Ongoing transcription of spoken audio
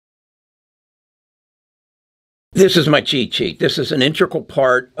This is my cheat sheet. This is an integral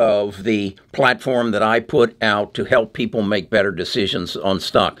part of the platform that I put out to help people make better decisions on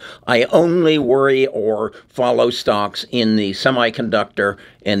stock. I only worry or follow stocks in the semiconductor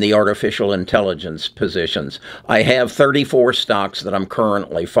and the artificial intelligence positions. I have 34 stocks that I'm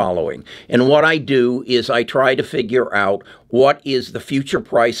currently following. And what I do is I try to figure out what is the future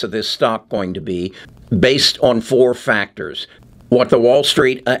price of this stock going to be based on 4 factors. What the Wall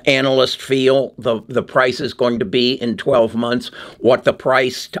Street analysts feel the price is going to be in 12 months, what the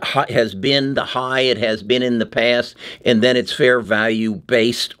price has been, the high it has been in the past, and then its fair value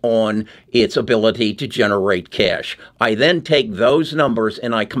based on its ability to generate cash. I then take those numbers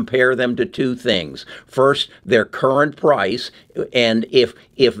and I compare them to 2 things. First, their current price, and if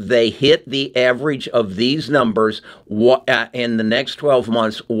they hit the average of these numbers, what in the next 12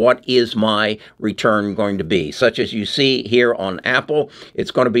 months, what is my return going to be? Such as you see here on Apple, it's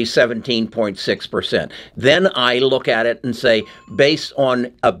going to be 17.6%. Then I look at it and say, based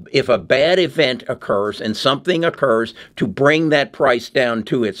on if a bad event occurs and something occurs to bring that price down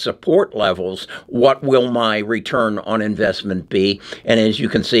to its support levels, what will my return on investment be? And as you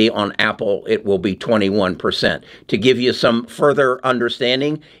can see on Apple, it will be 21%. To give you some further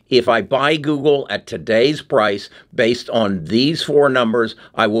understanding, if I buy Google at today's price based on these 4 numbers,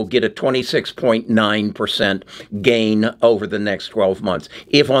 I will get a 26.9% gain over the next 12 months.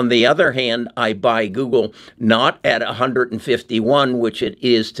 If, on the other hand, I buy Google not at 151, which it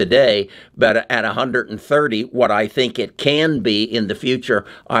is today, but at 130, what I think it can be in the future,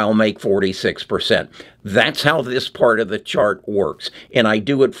 I'll make 46%. That's how this part of the chart works. And I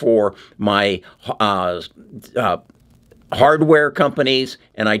do it for my hardware companies,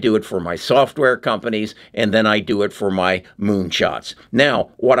 and I do it for my software companies, and then I do it for my moonshots.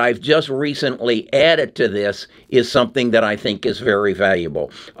 Now, what I've just recently added to this is something that I think is very valuable.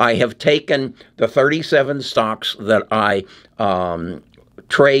 I have taken the 37 stocks that I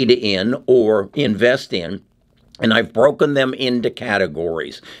trade in or invest in, and I've broken them into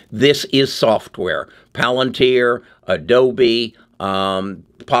categories. This is software: Palantir, Adobe,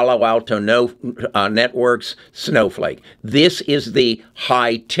 Palo Alto Networks, Snowflake. This is the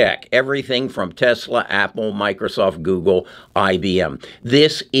high tech, everything from Tesla, Apple, Microsoft, Google, IBM.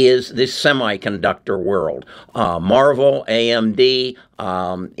 This is the semiconductor world. Marvel, AMD,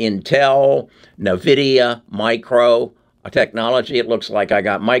 Intel, NVIDIA, Micro, technology. It looks like I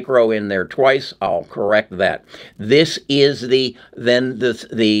got micro in there twice. I'll correct that. This is the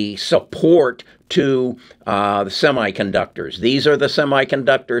support to the semiconductors. These are the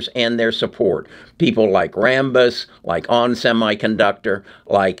semiconductors and their support. People like Rambus, like On Semiconductor,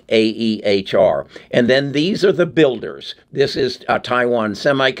 like AEHR. And then these are the builders. This is Taiwan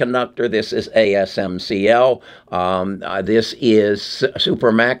Semiconductor. This is ASMCL. This is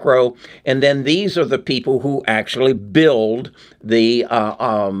Supermacro. And then these are the people who actually build the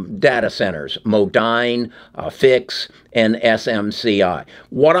data centers: Modine, Fix, and SMCI.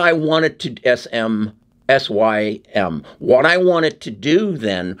 What I wanted to SYM. What I wanted to do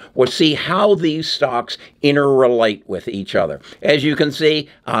then was see how these stocks interrelate with each other. As you can see,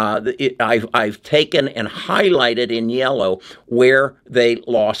 I've taken and highlighted in yellow where they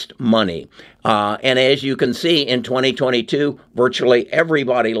lost money. And as you can see, in 2022, virtually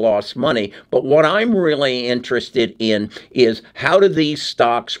everybody lost money. But what I'm really interested in is how do these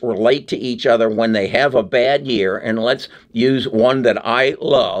stocks relate to each other when they have a bad year? And let's use one that I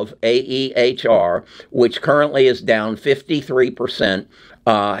love, AEHR, which currently is down 53%.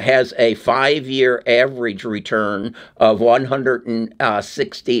 Has a 5-year average return of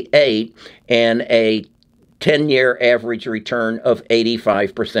 168 and a 10-year average return of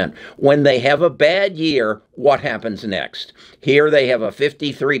 85%. When they have a bad year, what happens next? Here they have a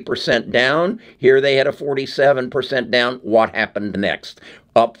 53% down. Here they had a 47% down. What happened next?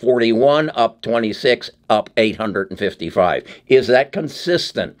 Up 41, up 26, up 855. Is that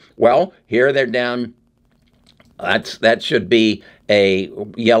consistent? Well, here they're down. That should be a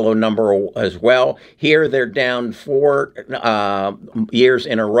yellow number as well. Here they're down 4 years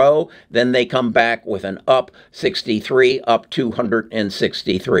in a row. Then they come back with an up 63, up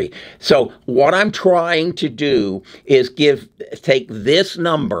 263. So what I'm trying to do is take this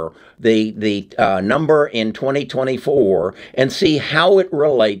number, the number in 2024, and see how it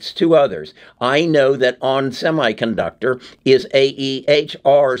relates to others. I know that On Semiconductor is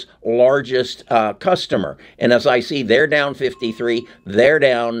AEHR's largest customer. And as I see, they're down 53, they're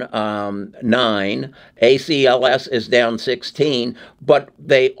down 9, Axcelis is down 16, but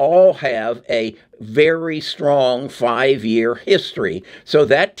they all have a very strong 5-year history. So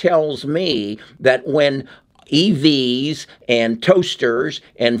that tells me that when EVs and toasters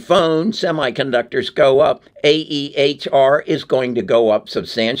and phone semiconductors go up, AEHR is going to go up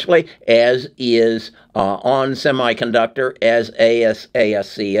substantially, as is on semiconductor, as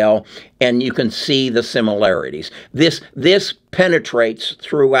ASCL, and you can see the similarities. This penetrates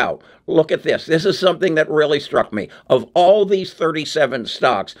throughout. Look at this. This is something that really struck me. Of all these 37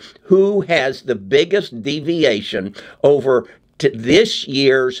 stocks, who has the biggest deviation over to this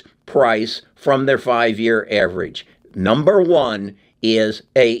year's price from their 5-year average? Number one is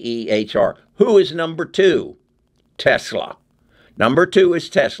AEHR. Who is number two? Tesla. Number two is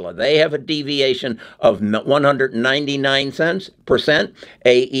Tesla. They have a deviation of 199%.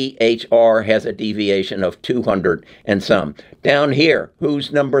 AEHR has a deviation of 200 and some. Down here,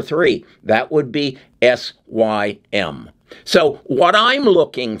 who's number three? That would be SYM. So what I'm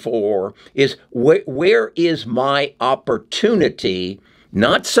looking for is where is my opportunity,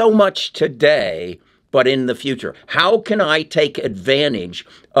 not so much today, but in the future? How can I take advantage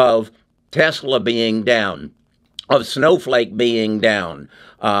of Tesla being down, of Snowflake being down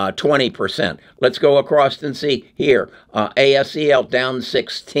 20%? Let's go across and see here. ASCL down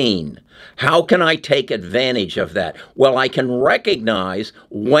 16. How can I take advantage of that? Well, I can recognize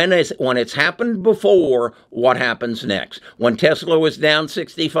when it's happened before, what happens next. When Tesla was down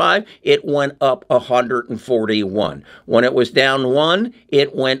 65, it went up 141. When it was down 1,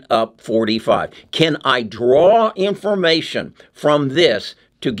 it went up 45. Can I draw information from this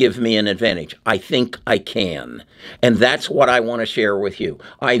to give me an advantage? I think I can. And that's what I want to share with you.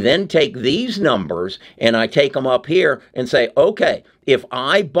 I then take these numbers and I take them up here and say, okay, if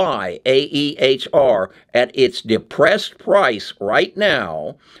I buy AEHR at its depressed price right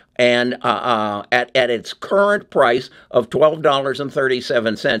now, and at its current price of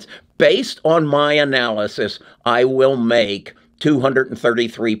 $12.37, based on my analysis, I will make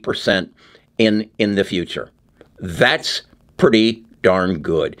 233% in the future. That's pretty darn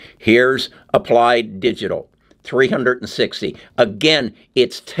good. Here's Applied Digital, 360. Again,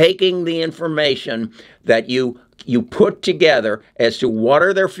 it's taking the information that you put together as to what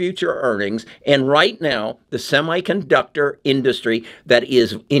are their future earnings, and right now, the semiconductor industry that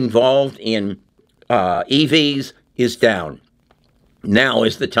is involved in EVs is down. Now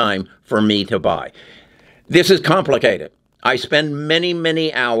is the time for me to buy. This is complicated. I spend many,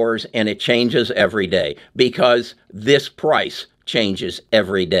 many hours, and it changes every day because this price changes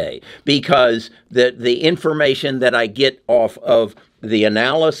every day, because the information that I get off of the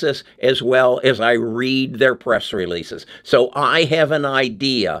analysis as well as I read their press releases. So I have an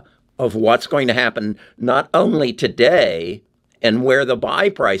idea of what's going to happen not only today and where the buy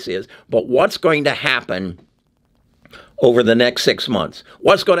price is, but what's going to happen over the next 6 months.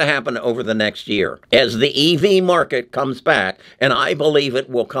 What's going to happen over the next year as the EV market comes back, and I believe it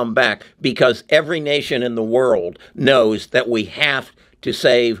will come back because every nation in the world knows that we have to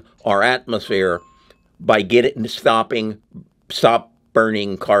save our atmosphere by stop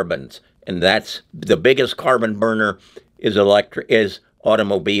burning carbons. And that's the biggest carbon burner is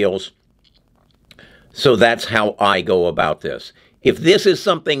automobiles. So that's how I go about this. If this is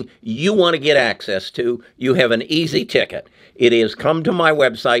something you want to get access to, you have an easy ticket. It is come to my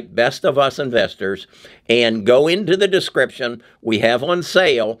website, Best of Us Investors, and go into the description. We have on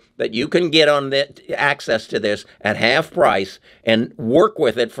sale that you can get on access to this at half price and work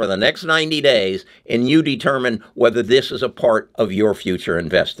with it for the next 90 days, and you determine whether this is a part of your future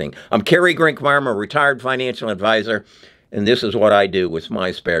investing. I'm Kerry Grinkmeyer. I'm a retired financial advisor, and this is what I do with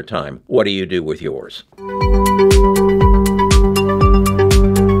my spare time. What do you do with yours?